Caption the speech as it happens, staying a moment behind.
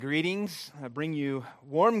Greetings. I bring you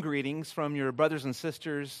warm greetings from your brothers and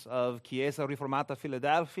sisters of Chiesa Riformata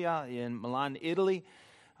Philadelphia in Milan, Italy.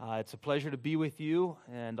 It's a pleasure to be with you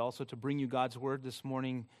and also to bring you God's Word this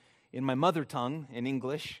morning in my mother tongue, in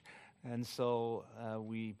English. And so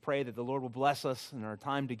we pray that the Lord will bless us in our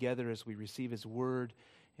time together as we receive His Word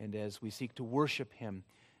and as we seek to worship Him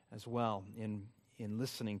as well in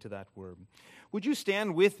listening to that Word. Would you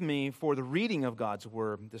stand with me for the reading of God's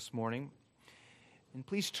Word this morning? And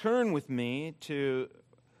please turn with me to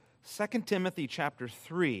 2 Timothy chapter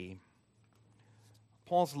 3,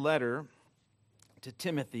 Paul's letter to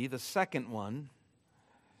Timothy, the second one,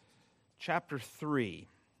 chapter 3.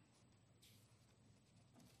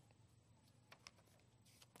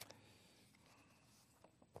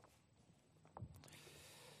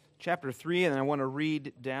 Chapter 3, and I want to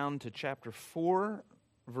read down to chapter 4,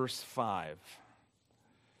 verse 5.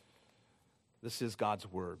 This is God's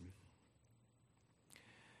Word.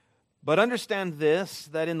 But understand this,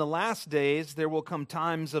 that in the last days there will come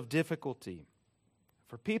times of difficulty.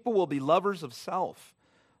 For people will be lovers of self,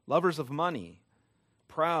 lovers of money,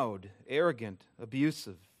 proud, arrogant,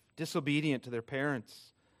 abusive, disobedient to their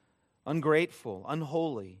parents, ungrateful,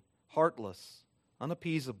 unholy, heartless,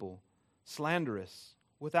 unappeasable, slanderous,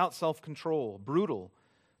 without self-control, brutal,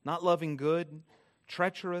 not loving good,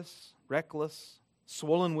 treacherous, reckless,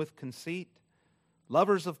 swollen with conceit,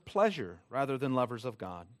 lovers of pleasure rather than lovers of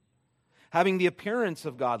God, having the appearance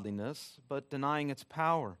of godliness, but denying its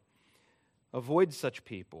power. Avoid such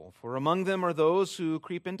people, for among them are those who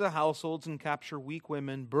creep into households and capture weak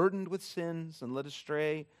women, burdened with sins and led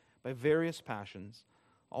astray by various passions,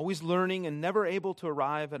 always learning and never able to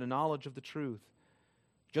arrive at a knowledge of the truth.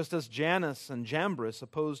 Just as Jannes and Jambres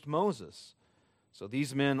opposed Moses, so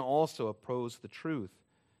these men also oppose the truth,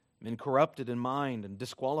 men corrupted in mind and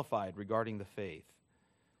disqualified regarding the faith.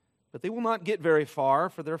 But they will not get very far,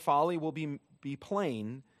 for their folly will be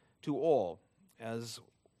plain to all, as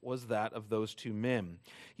was that of those two men.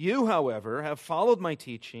 You, however, have followed my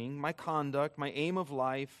teaching, my conduct, my aim of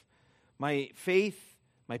life, my faith,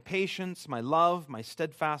 my patience, my love, my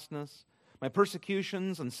steadfastness, my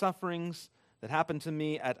persecutions and sufferings that happened to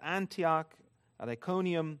me at Antioch, at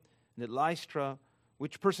Iconium, and at Lystra,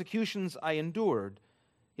 which persecutions I endured,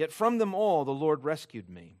 yet from them all the Lord rescued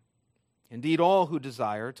me. Indeed, all who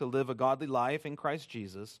desire to live a godly life in Christ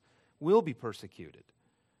Jesus will be persecuted,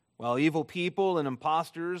 while evil people and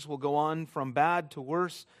impostors will go on from bad to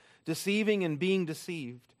worse, deceiving and being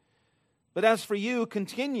deceived. But as for you,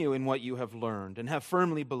 continue in what you have learned and have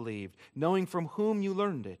firmly believed, knowing from whom you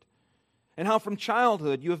learned it, and how from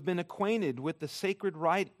childhood you have been acquainted with the sacred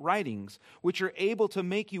writings, which are able to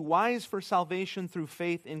make you wise for salvation through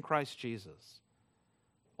faith in Christ Jesus.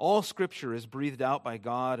 All Scripture is breathed out by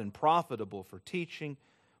God and profitable for teaching,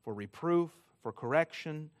 for reproof, for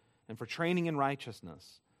correction, and for training in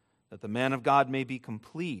righteousness, that the man of God may be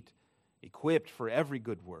complete, equipped for every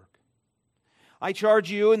good work. I charge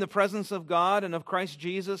you in the presence of God and of Christ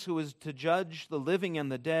Jesus, who is to judge the living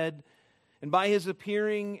and the dead, and by His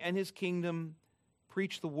appearing and His kingdom,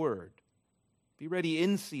 preach the word. Be ready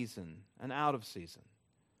in season and out of season.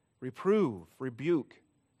 Reprove, rebuke,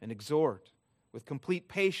 and exhort with complete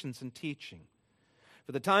patience and teaching.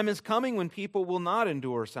 For the time is coming when people will not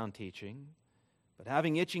endure sound teaching, but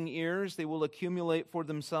having itching ears, they will accumulate for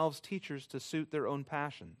themselves teachers to suit their own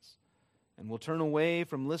passions, and will turn away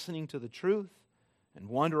from listening to the truth and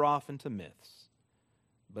wander off into myths.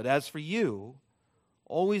 But as for you,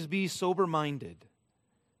 always be sober-minded,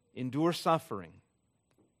 endure suffering,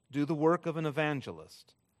 do the work of an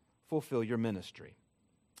evangelist, fulfill your ministry.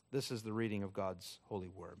 This is the reading of God's holy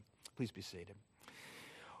word. Please be seated.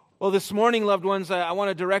 Well, this morning, loved ones, I want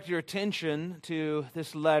to direct your attention to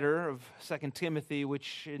this letter of 2 Timothy,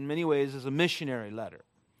 which in many ways is a missionary letter.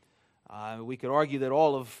 We could argue that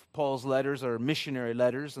all of Paul's letters are missionary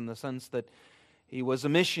letters in the sense that he was a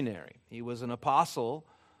missionary. He was an apostle,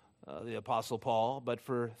 the Apostle Paul, but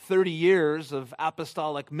for 30 years of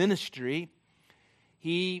apostolic ministry,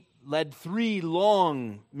 he led 3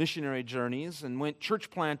 long missionary journeys and went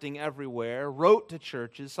church planting everywhere, wrote to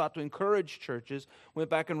churches, sought to encourage churches,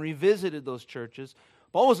 went back and revisited those churches.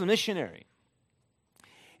 Paul was a missionary.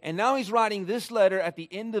 And now he's writing this letter at the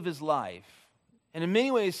end of his life. And in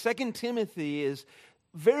many ways, 2 Timothy is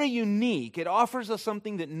very unique. It offers us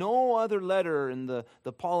something that no other letter in the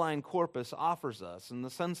Pauline corpus offers us, in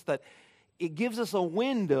the sense that it gives us a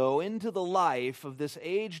window into the life of this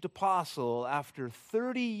aged apostle after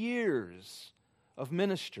 30 years of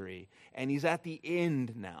ministry, and he's at the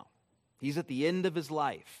end now. He's at the end of his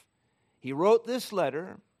life. He wrote this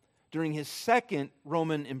letter during his second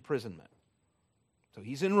Roman imprisonment. So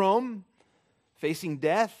he's in Rome, facing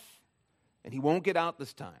death, and he won't get out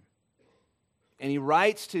this time. And he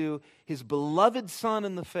writes to his beloved son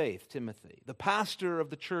in the faith, Timothy, the pastor of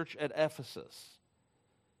the church at Ephesus.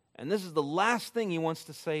 And this is the last thing he wants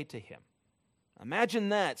to say to him. Imagine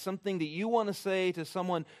that, something that you want to say to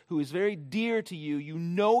someone who is very dear to you. You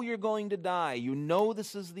know you're going to die. You know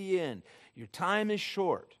this is the end. Your time is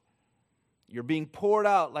short. You're being poured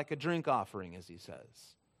out like a drink offering, as he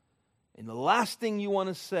says. And the last thing you want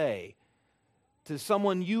to say to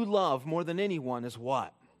someone you love more than anyone is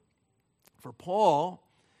what? For Paul,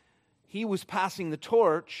 he was passing the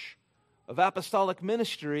torch of apostolic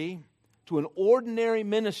ministry to an ordinary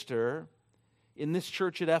minister in this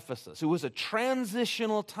church at Ephesus. It was a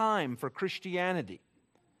transitional time for Christianity,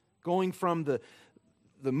 going from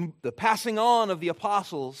the passing on of the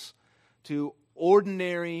apostles to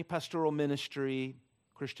ordinary pastoral ministry,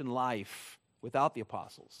 Christian life without the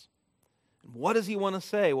apostles. And what does he want to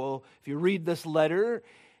say? Well, if you read this letter,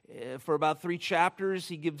 for about 3 chapters,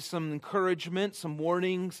 he gives some encouragement, some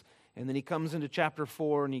warnings, and then he comes into chapter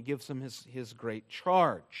 4 and he gives them his great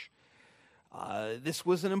charge. This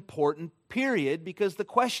was an important period because the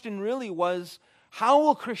question really was, how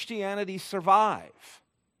will Christianity survive?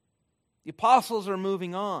 The apostles are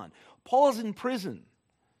moving on. Paul's in prison.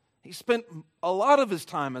 He spent a lot of his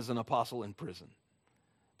time as an apostle in prison,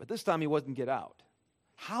 but this time he wouldn't get out.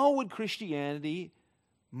 How would Christianity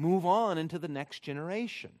move on into the next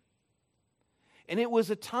generation? And it was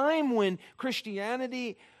a time when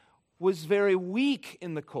Christianity was very weak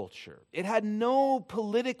in the culture. It had no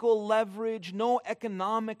political leverage, no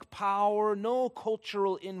economic power, no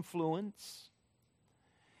cultural influence.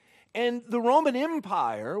 And the Roman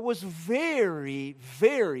Empire was very,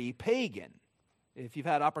 very pagan. If you've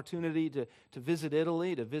had opportunity to visit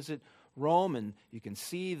Italy, to visit Rome, and you can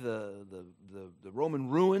see the Roman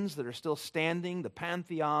ruins that are still standing, the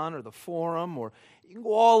Pantheon or the Forum, or you can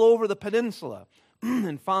go all over the peninsula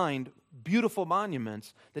and find beautiful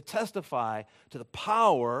monuments that testify to the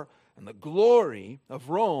power and the glory of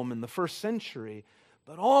Rome in the first century,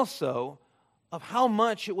 but also of how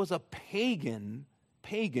much it was a pagan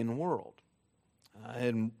world.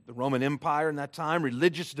 In the Roman Empire in that time,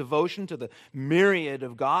 religious devotion to the myriad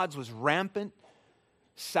of gods was rampant.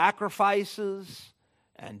 Sacrifices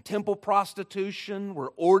and temple prostitution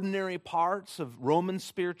were ordinary parts of Roman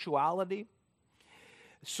spirituality.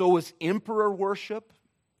 So was emperor worship,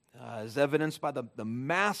 as evidenced by the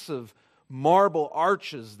massive marble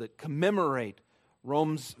arches that commemorate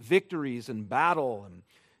Rome's victories in battle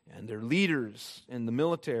and their leaders in the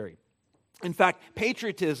military. In fact,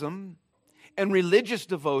 patriotism and religious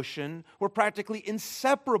devotion were practically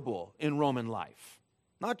inseparable in Roman life.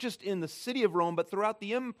 Not just in the city of Rome, but throughout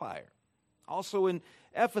the empire. Also in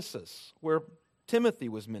Ephesus, where Timothy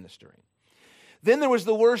was ministering. Then there was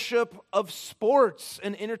the worship of sports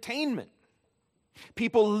and entertainment.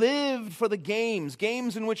 People lived for the games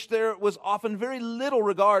in which there was often very little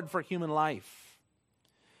regard for human life.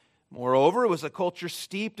 Moreover, it was a culture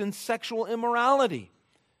steeped in sexual immorality,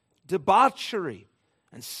 debauchery,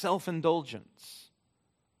 and self-indulgence.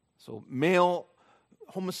 So male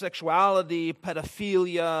homosexuality,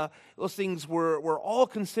 pedophilia, those things were all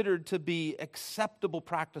considered to be acceptable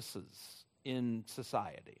practices in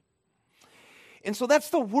society. And so that's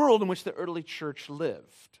the world in which the early church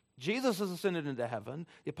lived. Jesus has ascended into heaven.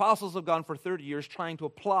 The apostles have gone for 30 years trying to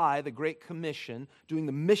apply the Great Commission, doing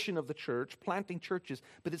the mission of the church, planting churches,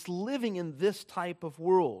 but it's living in this type of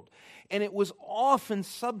world. And it was often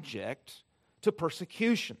subject to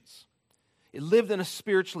persecutions. It lived in a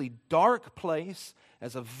spiritually dark place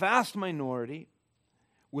as a vast minority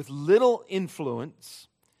with little influence,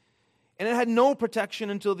 and it had no protection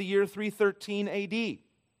until the year 313 AD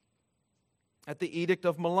at the Edict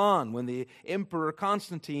of Milan, when the Emperor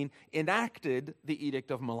Constantine enacted the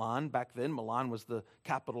Edict of Milan. Back then, Milan was the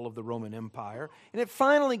capital of the Roman Empire, and it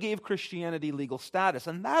finally gave Christianity legal status,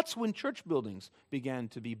 and that's when church buildings began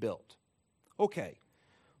to be built. Okay,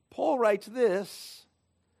 Paul writes this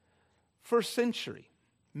first century,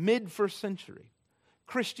 mid-first century.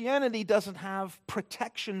 Christianity doesn't have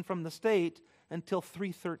protection from the state until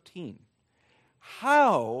 313.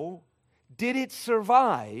 How did it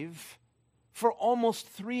survive for almost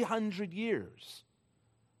 300 years?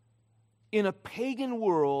 In a pagan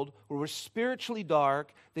world where it was spiritually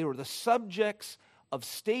dark, they were the subjects of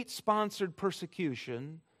state-sponsored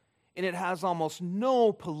persecution, and it has almost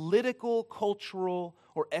no political, cultural,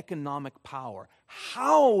 or economic power.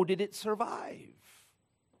 How did it survive?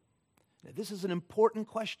 Now, this is an important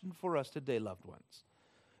question for us today, loved ones,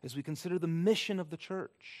 as we consider the mission of the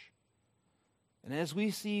church. And as we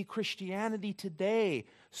see Christianity today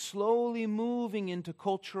slowly moving into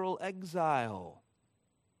cultural exile,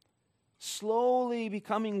 slowly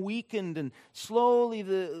becoming weakened, and slowly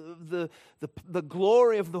the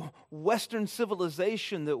glory of the Western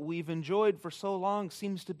civilization that we've enjoyed for so long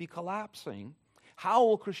seems to be collapsing, how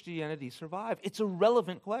will Christianity survive? It's a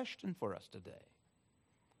relevant question for us today.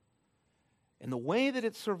 And the way that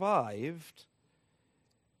it survived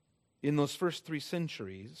in those first 3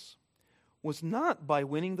 centuries was not by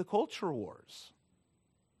winning the culture wars.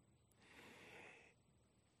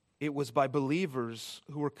 It was by believers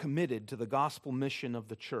who were committed to the gospel mission of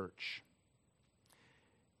the church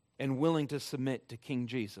and willing to submit to King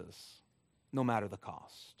Jesus, no matter the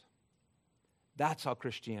cost. That's how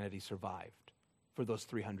Christianity survived for those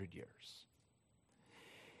 300 years.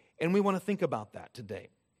 And we want to think about that today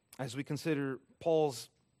as we consider Paul's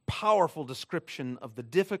powerful description of the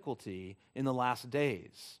difficulty in the last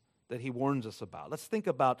days that he warns us about. Let's think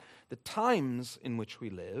about the times in which we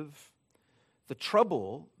live, the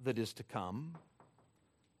trouble that is to come,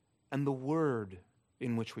 and the word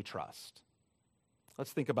in which we trust.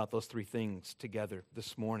 Let's think about those 3 things together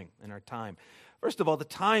this morning in our time. First of all, the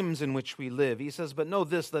times in which we live. He says, "But know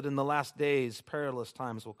this, that in the last days perilous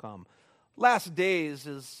times will come." Last days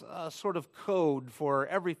is a sort of code for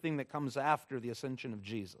everything that comes after the ascension of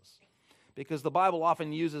Jesus, because the Bible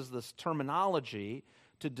often uses this terminology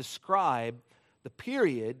to describe the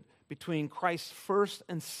period between Christ's first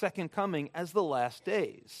and second coming as the last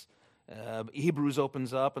days. Hebrews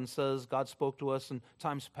opens up and says God spoke to us in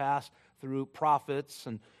times past through prophets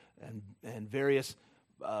and various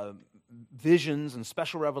visions and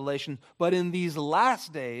special revelation, but in these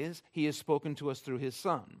last days he has spoken to us through his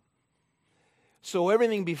Son. So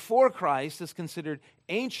everything before Christ is considered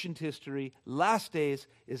ancient history. Last days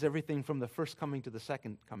is everything from the first coming to the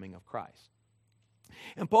second coming of Christ.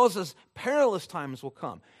 And Paul says perilous times will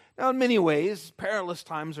come. Now, in many ways, perilous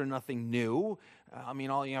times are nothing new.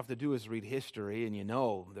 All you have to do is read history, and you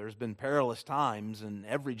know there's been perilous times in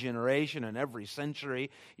every generation and every century.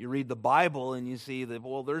 You read the Bible, and you see that,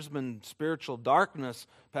 there's been spiritual darkness,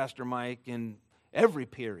 Pastor Mike, in every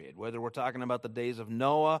period, whether we're talking about the days of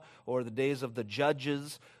Noah or the days of the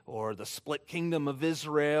judges or the split kingdom of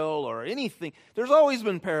Israel or anything. There's always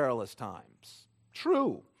been perilous times.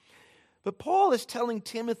 True. But Paul is telling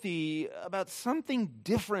Timothy about something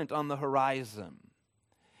different on the horizon,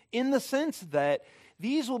 in the sense that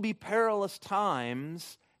these will be perilous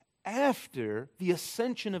times after the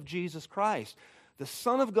ascension of Jesus Christ. The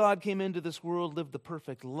Son of God came into this world, lived the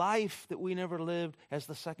perfect life that we never lived as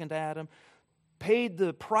the second Adam, paid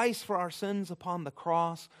the price for our sins upon the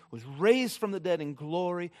cross, was raised from the dead in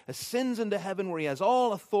glory, ascends into heaven where he has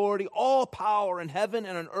all authority, all power in heaven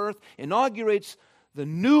and on earth, inaugurates the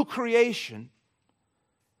new creation.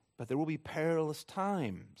 But there will be perilous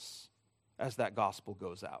times as that gospel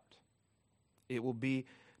goes out. It will be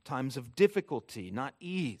times of difficulty, not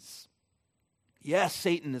ease. Yes,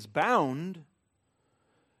 Satan is bound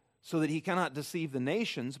so that he cannot deceive the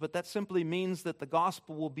nations, but that simply means that the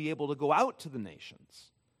gospel will be able to go out to the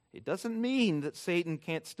nations. It doesn't mean that Satan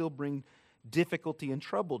can't still bring difficulty and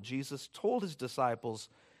trouble. Jesus told his disciples,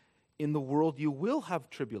 "In the world you will have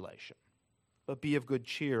tribulation, but be of good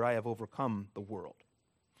cheer, I have overcome the world."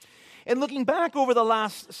 And looking back over the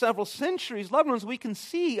last several centuries, loved ones, we can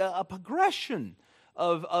see a progression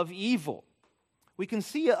of evil. We can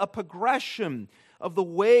see a progression of the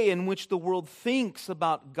way in which the world thinks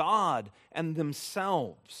about God and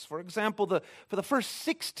themselves. For example, for the first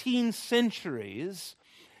 16 centuries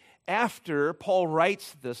after Paul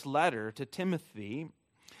writes this letter to Timothy,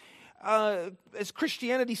 as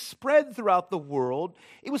Christianity spread throughout the world,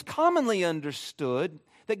 it was commonly understood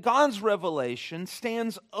that God's revelation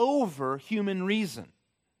stands over human reason.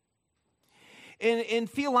 In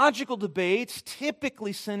theological debates,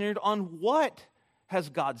 typically centered on what has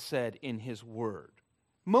God said in his word.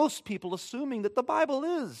 Most people assuming that the Bible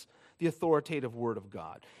is the authoritative word of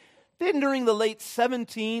God. Then during the late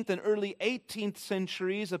 17th and early 18th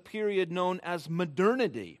centuries, a period known as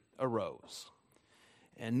modernity arose.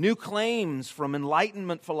 And new claims from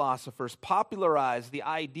Enlightenment philosophers popularized the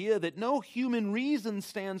idea that no human reason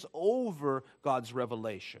stands over God's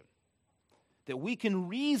revelation, that we can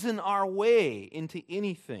reason our way into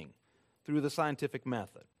anything through the scientific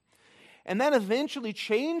method. And that eventually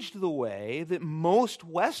changed the way that most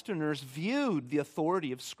Westerners viewed the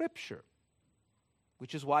authority of Scripture,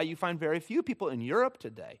 which is why you find very few people in Europe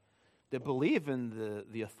today that believe in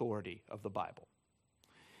the authority of the Bible.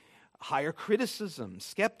 Higher criticism,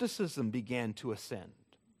 skepticism began to ascend.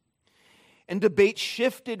 And debate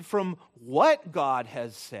shifted from what God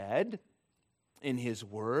has said in his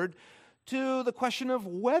word to the question of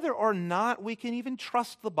whether or not we can even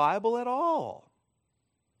trust the Bible at all.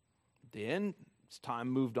 Then, as time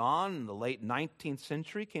moved on, in the late 19th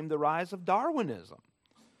century came the rise of Darwinism,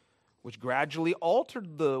 which gradually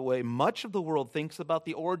altered the way much of the world thinks about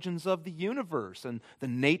the origins of the universe and the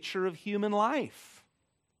nature of human life.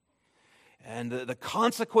 And the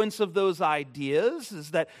consequence of those ideas is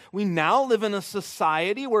that we now live in a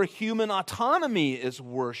society where human autonomy is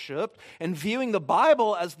worshipped, and viewing the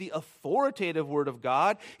Bible as the authoritative Word of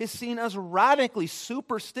God is seen as radically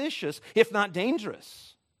superstitious, if not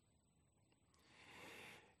dangerous.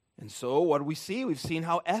 And so what do we see? We've seen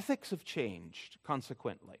how ethics have changed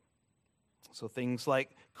consequently. So things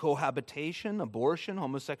like cohabitation, abortion,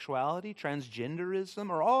 homosexuality, transgenderism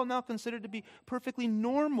are all now considered to be perfectly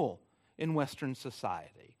normal in Western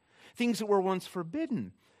society. Things that were once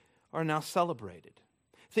forbidden are now celebrated.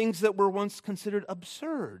 Things that were once considered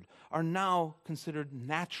absurd are now considered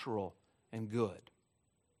natural and good.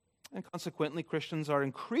 And consequently, Christians are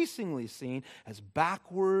increasingly seen as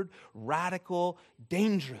backward, radical,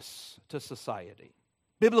 dangerous to society.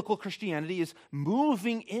 Biblical Christianity is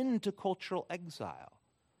moving into cultural exile.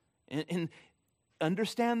 And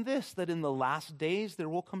understand this, that in the last days there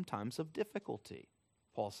will come times of difficulty,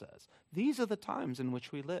 Paul says. These are the times in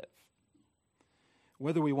which we live,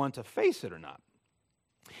 whether we want to face it or not.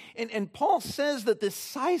 And Paul says that this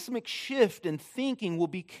seismic shift in thinking will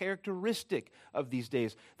be characteristic of these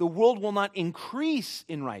days. The world will not increase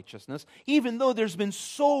in righteousness, even though there's been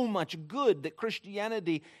so much good that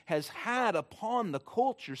Christianity has had upon the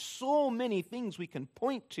culture. So many things we can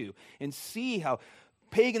point to and see how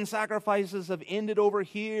pagan sacrifices have ended over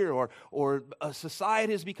here, or a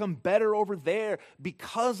society has become better over there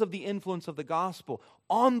because of the influence of the gospel.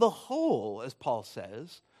 On the whole, as Paul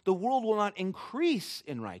says, the world will not increase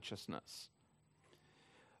in righteousness.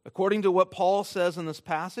 According to what Paul says in this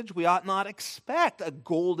passage, we ought not expect a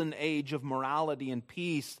golden age of morality and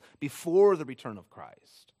peace before the return of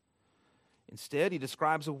Christ. Instead, he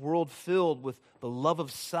describes a world filled with the love of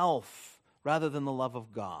self rather than the love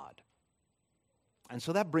of God. And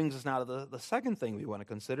so that brings us now to the second thing we want to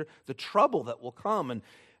consider, the trouble that will come. And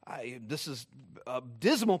this is a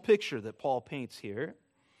dismal picture that Paul paints here,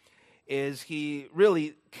 is he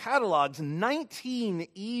really catalogs 19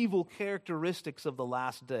 evil characteristics of the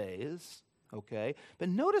last days, okay? But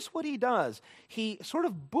notice what he does. He sort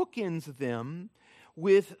of bookends them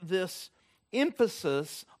with this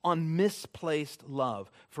emphasis on misplaced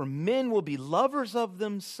love. For men will be lovers of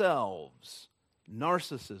themselves,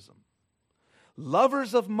 narcissism,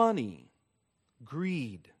 lovers of money,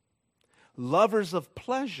 greed, lovers of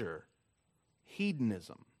pleasure,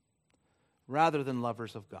 hedonism, rather than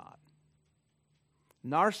lovers of God.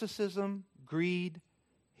 Narcissism, greed,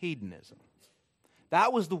 hedonism.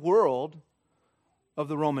 That was the world of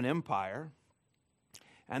the Roman Empire.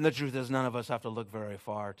 And the truth is, none of us have to look very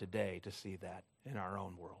far today to see that in our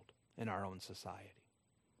own world, in our own society.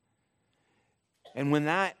 And when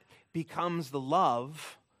that becomes the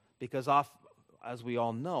love, because as we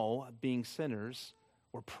all know, being sinners,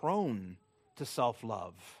 we're prone to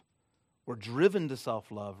self-love. We're driven to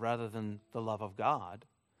self-love rather than the love of God.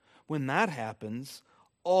 When that happens,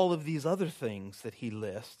 all of these other things that he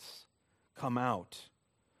lists come out.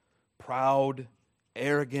 Proud,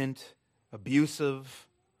 arrogant, abusive.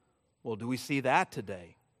 Well, do we see that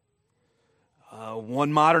today?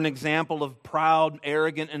 One modern example of proud,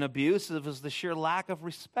 arrogant, and abusive is the sheer lack of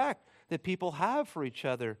respect that people have for each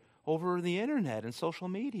other over the internet and social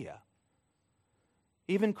media.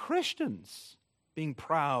 Even Christians being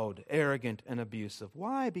proud, arrogant, and abusive.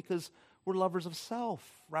 Why? Because we're lovers of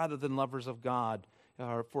self rather than lovers of God.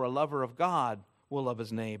 For a lover of God will love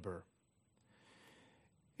his neighbor.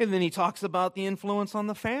 And then he talks about the influence on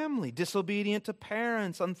the family, disobedient to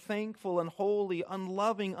parents, unthankful, unholy,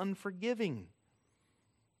 unloving, unforgiving.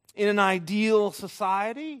 In an ideal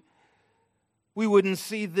society, we wouldn't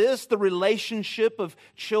see this. The relationship of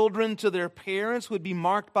children to their parents would be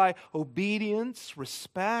marked by obedience,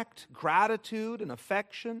 respect, gratitude, and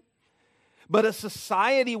affection. But a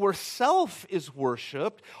society where self is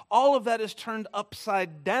worshipped, all of that is turned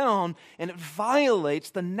upside down, and it violates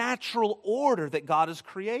the natural order that God has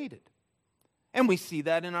created. And we see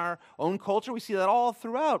that in our own culture. We see that all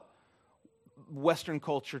throughout Western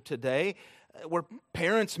culture today, where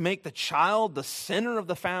parents make the child the center of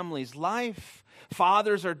the family's life.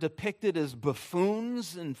 Fathers are depicted as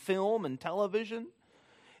buffoons in film and television.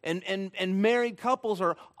 And married couples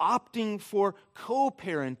are opting for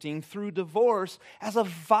co-parenting through divorce as a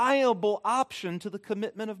viable option to the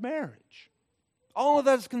commitment of marriage. All of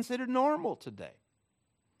that is considered normal today.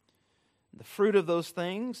 The fruit of those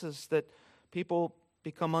things is that people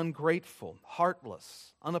become ungrateful,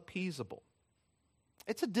 heartless, unappeasable.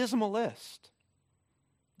 It's a dismal list,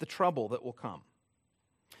 the trouble that will come.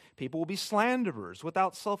 People will be slanderers,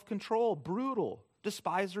 without self-control, brutal,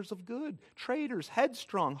 despisers of good, traitors,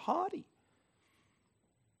 headstrong, haughty.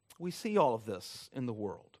 We see all of this in the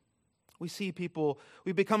world. We see people,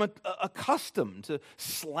 we become accustomed to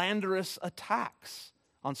slanderous attacks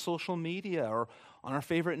on social media or on our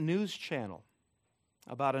favorite news channel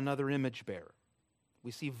about another image bearer.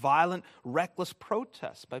 We see violent, reckless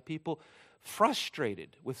protests by people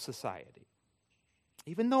frustrated with society.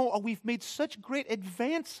 Even though we've made such great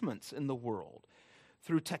advancements in the world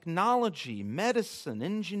through technology, medicine,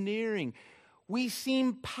 engineering, we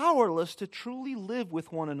seem powerless to truly live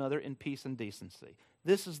with one another in peace and decency.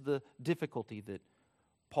 This is the difficulty that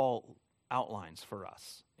Paul outlines for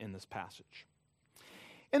us in this passage.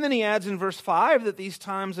 And then he adds in verse 5 that these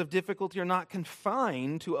times of difficulty are not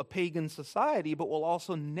confined to a pagan society, but will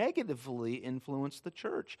also negatively influence the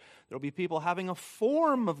church. There will be people having a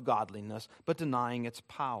form of godliness, but denying its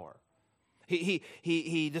power.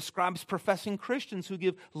 He describes professing Christians who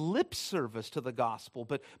give lip service to the gospel,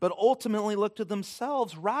 but ultimately look to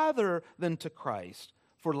themselves rather than to Christ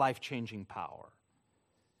for life-changing power.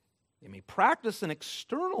 They may practice an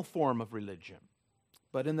external form of religion,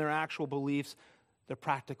 but in their actual beliefs, they're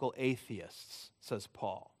practical atheists, says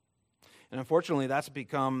Paul. And unfortunately, that's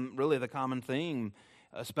become really the common theme,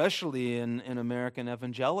 especially in American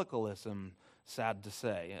evangelicalism, sad to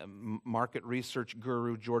say. Market research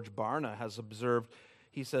guru George Barna has observed,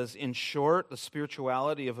 he says, in short, the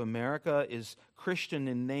spirituality of America is Christian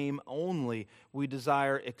in name only. We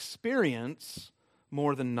desire experience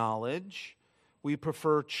more than knowledge. We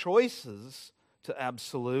prefer choices to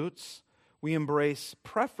absolutes. We embrace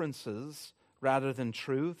preferences rather than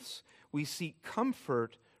truths. We seek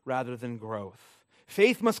comfort rather than growth.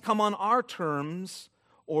 Faith must come on our terms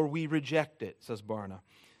or we reject it, says Barna.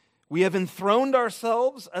 We have enthroned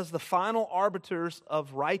ourselves as the final arbiters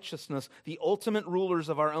of righteousness, the ultimate rulers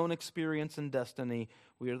of our own experience and destiny.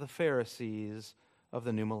 We are the Pharisees of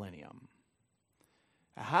the new millennium.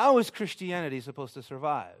 How is Christianity supposed to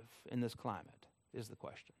survive in this climate, is the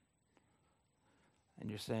question. And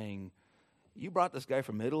you're saying, you brought this guy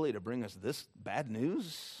from Italy to bring us this bad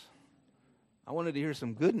news? I wanted to hear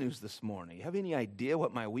some good news this morning. You have any idea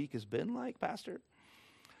what my week has been like, Pastor?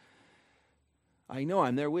 I know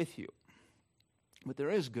I'm there with you. But there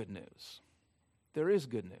is good news. There is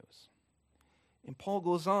good news. And Paul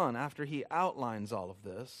goes on after he outlines all of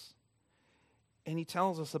this, and he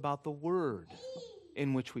tells us about the word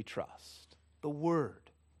in which we trust. The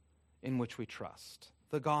word in which we trust.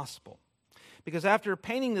 The gospel. Because after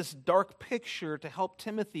painting this dark picture to help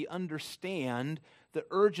Timothy understand the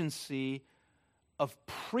urgency of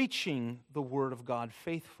preaching the word of God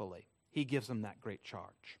faithfully, he gives him that great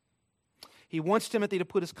charge. He wants Timothy to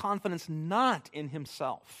put his confidence not in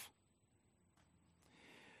himself,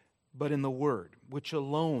 but in the word, which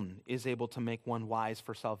alone is able to make one wise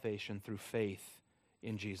for salvation through faith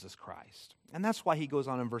in Jesus Christ. And that's why he goes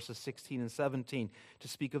on in verses 16 and 17 to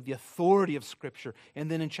speak of the authority of Scripture.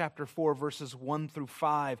 And then in chapter 4, verses 1 through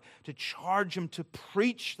 5, to charge him to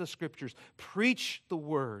preach the Scriptures, preach the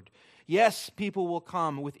Word. Yes, people will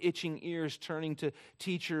come with itching ears, turning to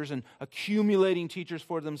teachers and accumulating teachers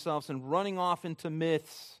for themselves and running off into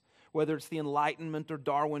myths, whether it's the Enlightenment or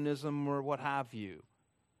Darwinism or what have you.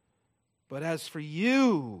 But as for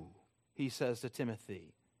you, he says to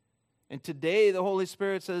Timothy, and today the Holy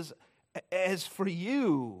Spirit says, as for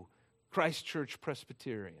you, Christ Church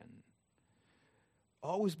Presbyterian,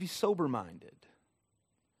 always be sober-minded,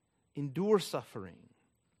 endure suffering,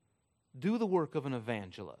 do the work of an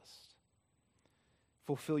evangelist,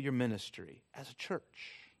 fulfill your ministry as a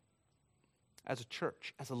church,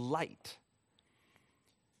 as a light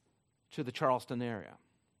to the Charleston area,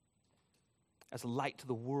 as a light to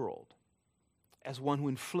the world, as one who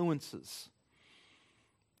influences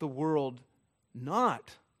the world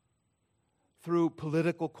not through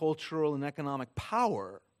political, cultural, and economic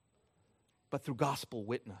power, but through gospel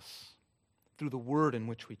witness, through the word in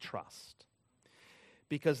which we trust.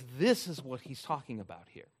 Because this is what he's talking about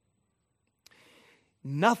here.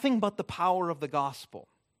 Nothing but the power of the gospel,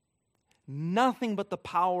 nothing but the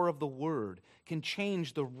power of the word can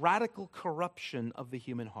change the radical corruption of the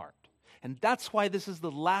human heart. And that's why this is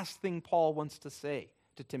the last thing Paul wants to say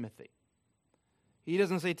to Timothy. He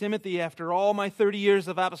doesn't say, Timothy, after all my 30 years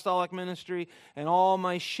of apostolic ministry and all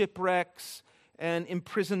my shipwrecks and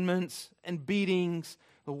imprisonments and beatings,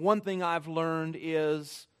 the one thing I've learned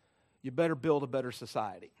is you better build a better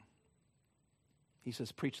society. He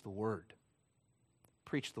says, preach the word.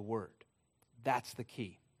 Preach the word. That's the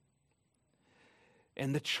key.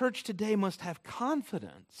 And the church today must have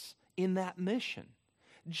confidence in that mission.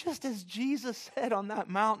 Just as Jesus said on that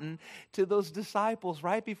mountain to those disciples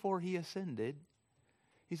right before he ascended,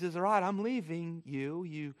 he says, all right, I'm leaving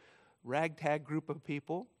you ragtag group of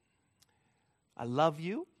people. I love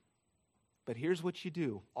you, but here's what you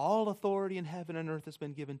do. All authority in heaven and earth has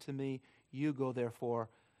been given to me. You go, therefore,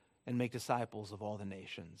 and make disciples of all the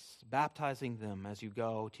nations, baptizing them as you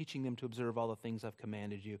go, teaching them to observe all the things I've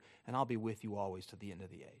commanded you, and I'll be with you always to the end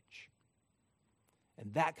of the age.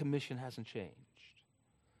 And that commission hasn't changed.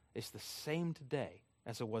 It's the same today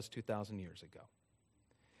as it was 2,000 years ago.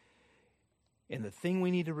 And the thing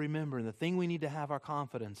we need to remember and the thing we need to have our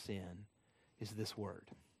confidence in is this word,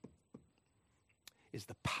 is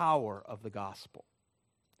the power of the gospel.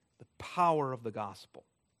 The power of the gospel.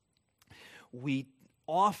 We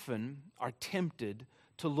often are tempted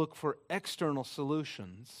to look for external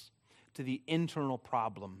solutions to the internal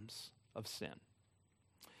problems of sin.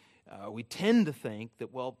 We tend to think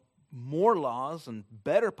that, well, more laws and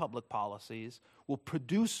better public policies will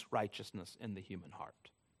produce righteousness in the human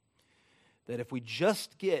heart. That if we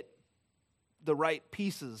just get the right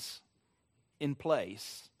pieces in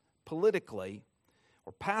place politically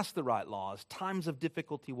or pass the right laws, times of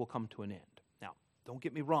difficulty will come to an end. Now, don't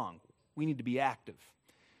get me wrong. We need to be active.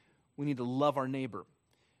 We need to love our neighbor.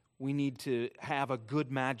 We need to have a good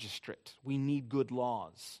magistrate. We need good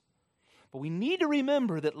laws. But we need to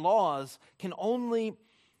remember that laws can only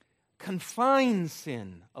confine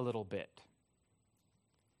sin a little bit,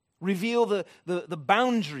 reveal the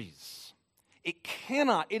boundaries.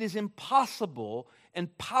 It is impossible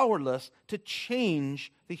and powerless to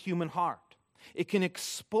change the human heart. It can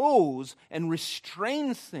expose and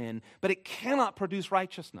restrain sin, but it cannot produce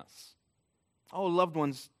righteousness. Oh, loved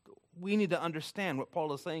ones, we need to understand what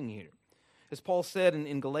Paul is saying here. As Paul said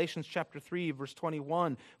in Galatians chapter 3, verse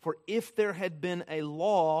 21, for if there had been a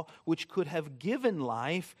law which could have given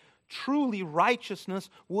life, truly righteousness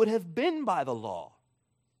would have been by the law.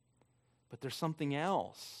 But there's something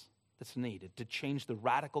else that's needed to change the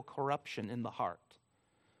radical corruption in the heart.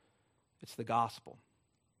 It's the gospel.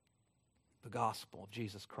 The gospel of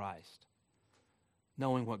Jesus Christ.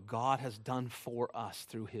 Knowing what God has done for us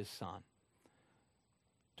through his Son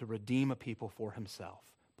to redeem a people for himself.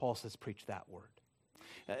 Paul says, preach that word.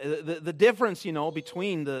 The difference,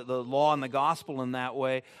 between the law and the gospel in that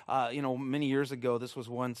way, many years ago, this was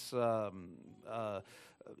once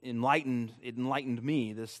enlightened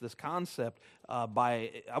me, this concept,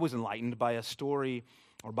 I was enlightened by a story,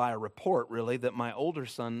 or by a report, really, that my older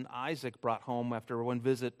son, Isaac, brought home after one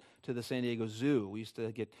visit to the San Diego Zoo. We used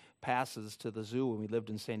to get passes to the zoo when we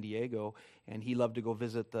lived in San Diego, and he loved to go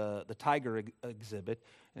visit the tiger exhibit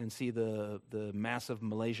and see the massive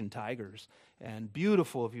Malaysian tigers. And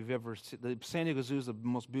beautiful, if you've ever seen, the San Diego Zoo is the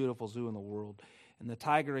most beautiful zoo in the world. And the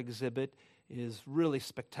tiger exhibit is really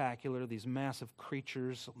spectacular. These massive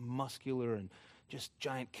creatures, muscular and just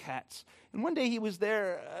giant cats. And one day he was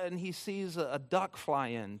there and he sees a duck fly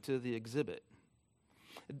into the exhibit.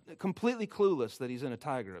 Completely clueless that he's in a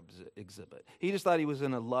tiger exhibit. He just thought he was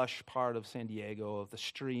in a lush part of San Diego, of the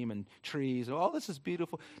stream and trees. And, this is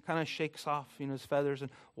beautiful. Kind of shakes off his feathers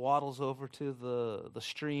and waddles over to the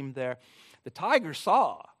stream there. The tiger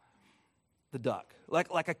saw the duck,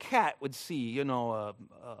 like a cat would see, a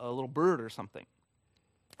little bird or something.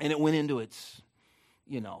 And it went into its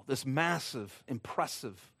this massive,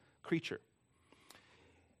 impressive creature.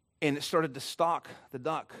 And it started to stalk the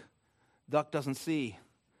duck. Duck doesn't see.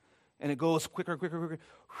 And it goes quicker,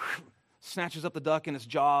 snatches up the duck in its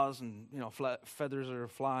jaws, and, feathers are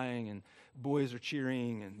flying, and boys are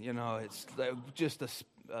cheering, and, it's just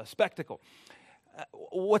a spectacle.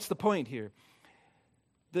 What's the point here?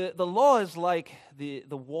 The law is like the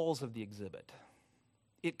walls of the exhibit.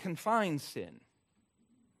 It confines sin.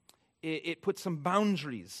 It puts some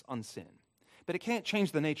boundaries on sin. But it can't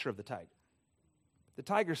change the nature of the tiger. The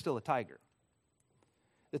tiger's still a tiger.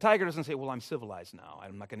 The tiger doesn't say, well, I'm civilized now.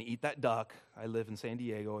 I'm not going to eat that duck. I live in San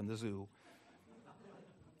Diego in the zoo.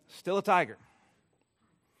 Still a tiger.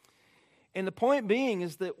 And the point being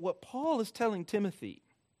is that what Paul is telling Timothy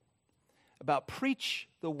about preach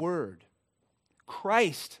the word,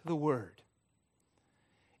 Christ the word,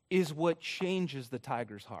 is what changes the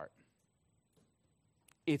tiger's heart.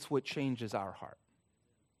 It's what changes our heart.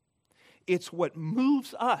 It's what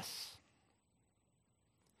moves us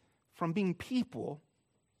from being people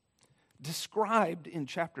described in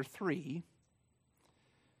chapter 3,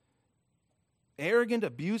 arrogant,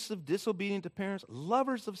 abusive, disobedient to parents,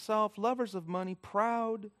 lovers of self, lovers of money,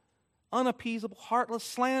 proud, unappeasable, heartless,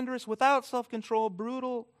 slanderous, without self-control,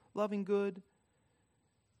 brutal, loving good,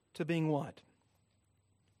 to being what?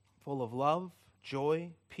 Full of love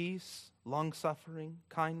joy, peace, long-suffering,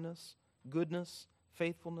 kindness, goodness,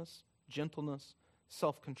 faithfulness, gentleness,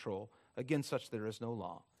 self-control. Against such there is no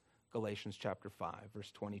law. Galatians chapter 5,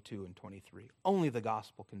 verse 22 and 23. Only the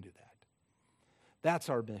gospel can do that. That's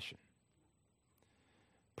our mission.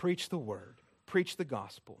 Preach the word. Preach the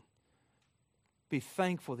gospel. Be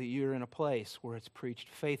thankful that you're in a place where it's preached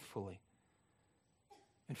faithfully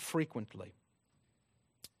and frequently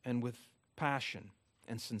and with passion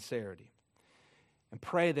and sincerity. And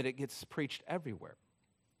pray that it gets preached everywhere.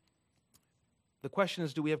 The question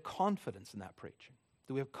is, do we have confidence in that preaching?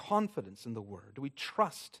 Do we have confidence in the word? Do we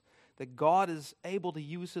trust that God is able to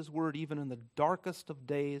use his word even in the darkest of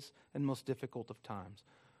days and most difficult of times?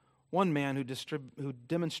 One man who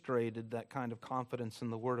demonstrated that kind of confidence in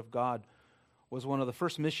the word of God was one of the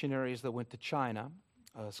first missionaries that went to China,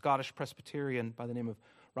 a Scottish Presbyterian by the name of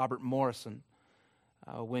Robert Morrison,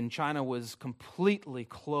 when China was completely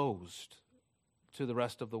closed to the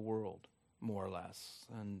rest of the world, more or less.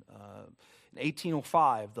 And in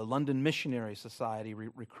 1805, the London Missionary Society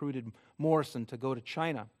recruited Morrison to go to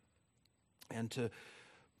China and to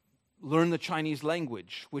learn the Chinese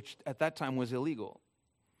language, which at that time was illegal,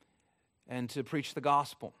 and to preach the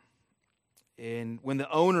gospel. And when the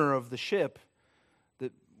owner of the ship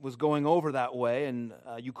that was going over that way, and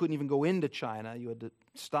you couldn't even go into China, you had to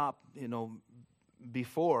stop,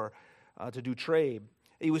 before to do trade.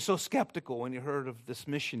 He was so skeptical when he heard of this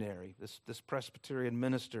missionary, this Presbyterian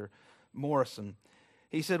minister, Morrison.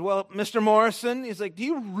 He said, well, Mr. Morrison, he's like, do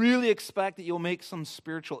you really expect that you'll make some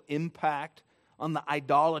spiritual impact on the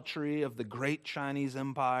idolatry of the great Chinese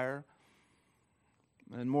empire?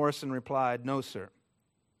 And Morrison replied, no, sir,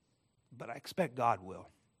 but I expect God will.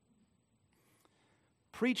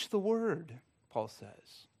 Preach the word, Paul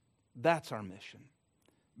says. That's our mission.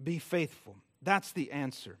 Be faithful. That's the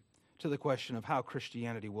answer to the question of how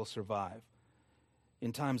Christianity will survive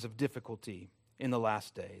in times of difficulty in the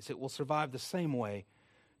last days. It will survive the same way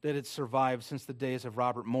that it survived since the days of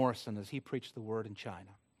Robert Morrison as he preached the word in China.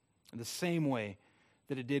 In the same way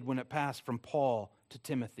that it did when it passed from Paul to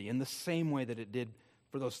Timothy. In the same way that it did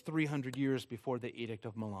for those 300 years before the Edict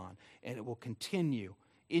of Milan. And it will continue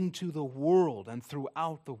into the world and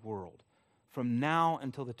throughout the world from now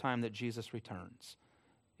until the time that Jesus returns,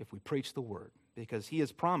 if we preach the word, because he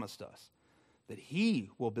has promised us that he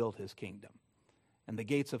will build his kingdom and the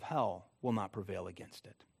gates of hell will not prevail against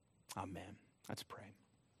it. Amen. Let's pray.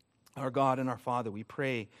 Our God and our Father, we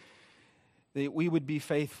pray that we would be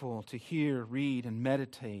faithful to hear, read, and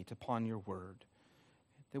meditate upon your word,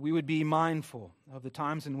 that we would be mindful of the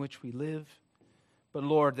times in which we live, but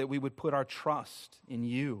Lord, that we would put our trust in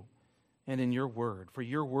you and in your word, for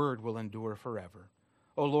your word will endure forever.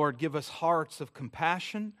 Oh Lord, give us hearts of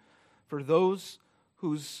compassion for those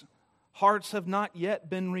whose hearts have not yet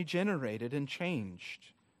been regenerated and changed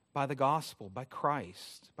by the gospel, by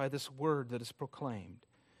Christ, by this word that is proclaimed.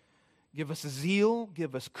 Give us zeal,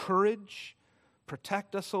 give us courage.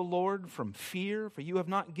 Protect us, O Lord, from fear, for you have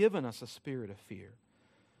not given us a spirit of fear.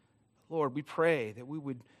 Lord, we pray that we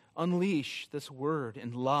would unleash this word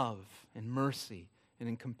in love and mercy and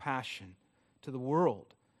in compassion to the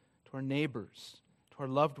world, to our neighbors, to our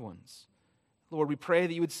loved ones. Lord, we pray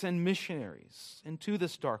that you would send missionaries into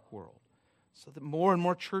this dark world so that more and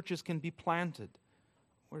more churches can be planted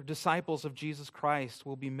where disciples of Jesus Christ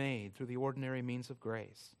will be made through the ordinary means of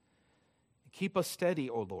grace. Keep us steady,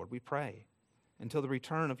 O Lord, we pray, until the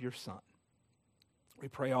return of your Son. We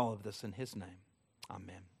pray all of this in his name.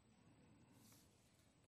 Amen.